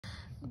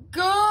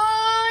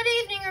Good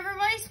evening,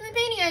 everybody. It's the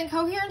Maine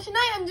Co. here, and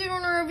tonight I'm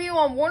doing a review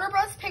on Warner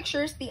Bros.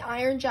 Pictures' The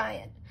Iron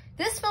Giant.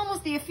 This film was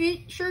the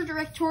feature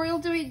directorial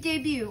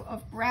debut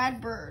of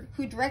Brad Bird,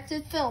 who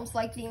directed films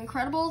like The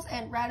Incredibles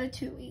and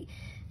Ratatouille.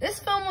 This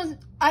film was,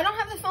 I don't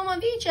have the film on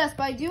VHS,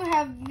 but I do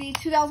have the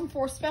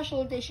 2004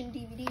 special edition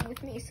DVD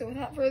with me. So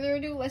without further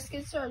ado, let's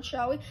get started,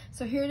 shall we?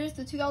 So here it is,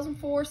 the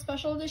 2004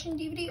 special edition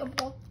DVD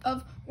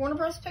of Warner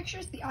Bros.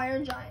 Pictures' The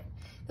Iron Giant.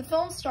 The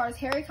film stars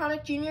Harry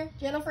Connick Jr.,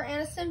 Jennifer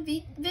Aniston,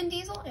 Vin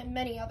Diesel, and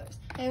many others.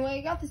 Anyway,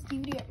 I got this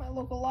DVD at my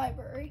local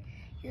library.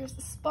 Here's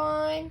the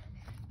spine,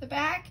 the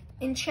back,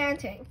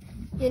 enchanting.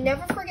 You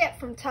never forget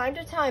from time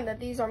to time that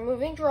these are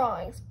moving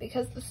drawings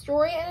because the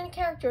story and the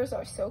characters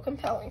are so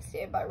compelling,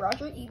 stated by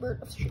Roger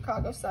Ebert of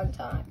Chicago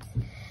Sun-Times.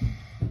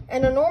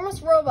 An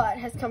enormous robot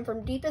has come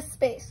from deepest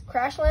space,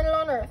 crash-landed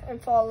on Earth,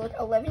 and followed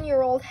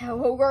 11-year-old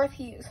Hogarth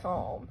Hughes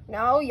home.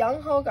 Now,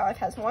 young Hogarth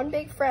has one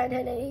big friend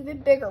and an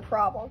even bigger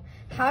problem.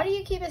 How do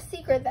you keep a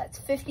secret that's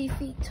 50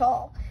 feet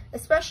tall?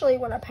 Especially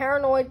when a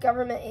paranoid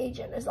government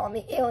agent is on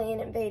the alien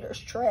invader's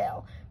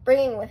trail,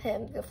 bringing with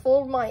him the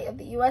full might of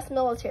the U.S.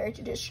 military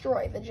to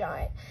destroy the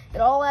giant.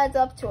 It all adds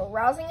up to a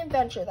rousing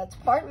adventure that's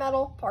part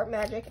metal, part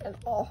magic, and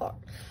all heart.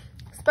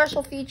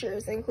 Special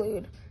features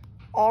include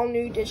all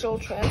new digital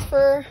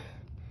transfer,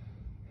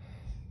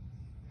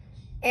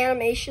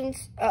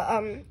 animations,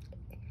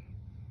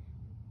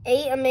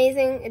 8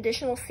 amazing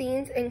additional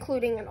scenes,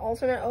 including an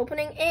alternate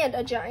opening and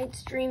a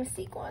giant dream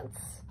sequence.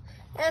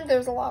 And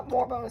there's a lot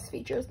more bonus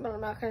features, but I'm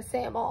not going to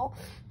say them all.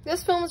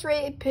 This film is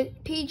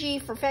rated PG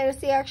for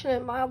fantasy action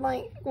and mild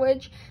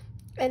language,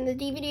 and the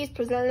DVD is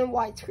presented in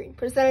widescreen,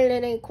 presented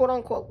in a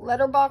quote-unquote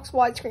letterbox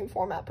widescreen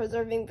format,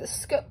 preserving the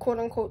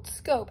quote-unquote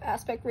scope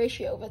aspect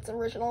ratio of its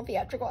original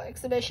theatrical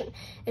exhibition,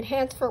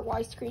 enhanced for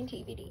widescreen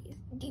TV.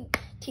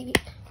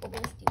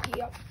 Open this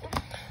DVD up.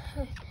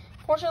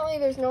 Fortunately,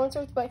 there's no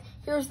inserts, but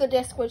here's the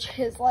disc, which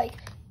is like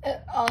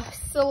a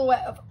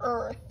silhouette of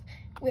Earth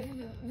with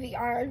the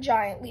Iron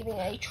Giant leaving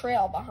a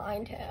trail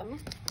behind him.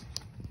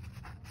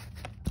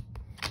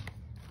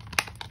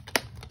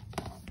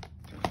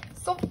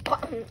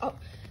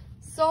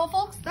 So,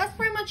 folks, that's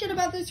pretty much it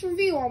about this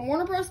review on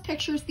Warner Bros.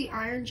 Pictures' The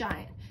Iron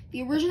Giant,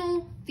 the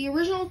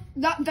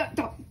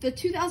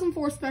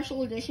 2004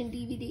 special edition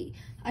DVD.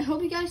 I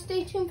hope you guys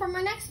stay tuned for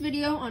my next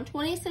video on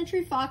 20th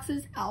Century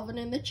Fox's Alvin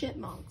and the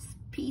Chipmunks.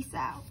 Peace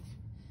out.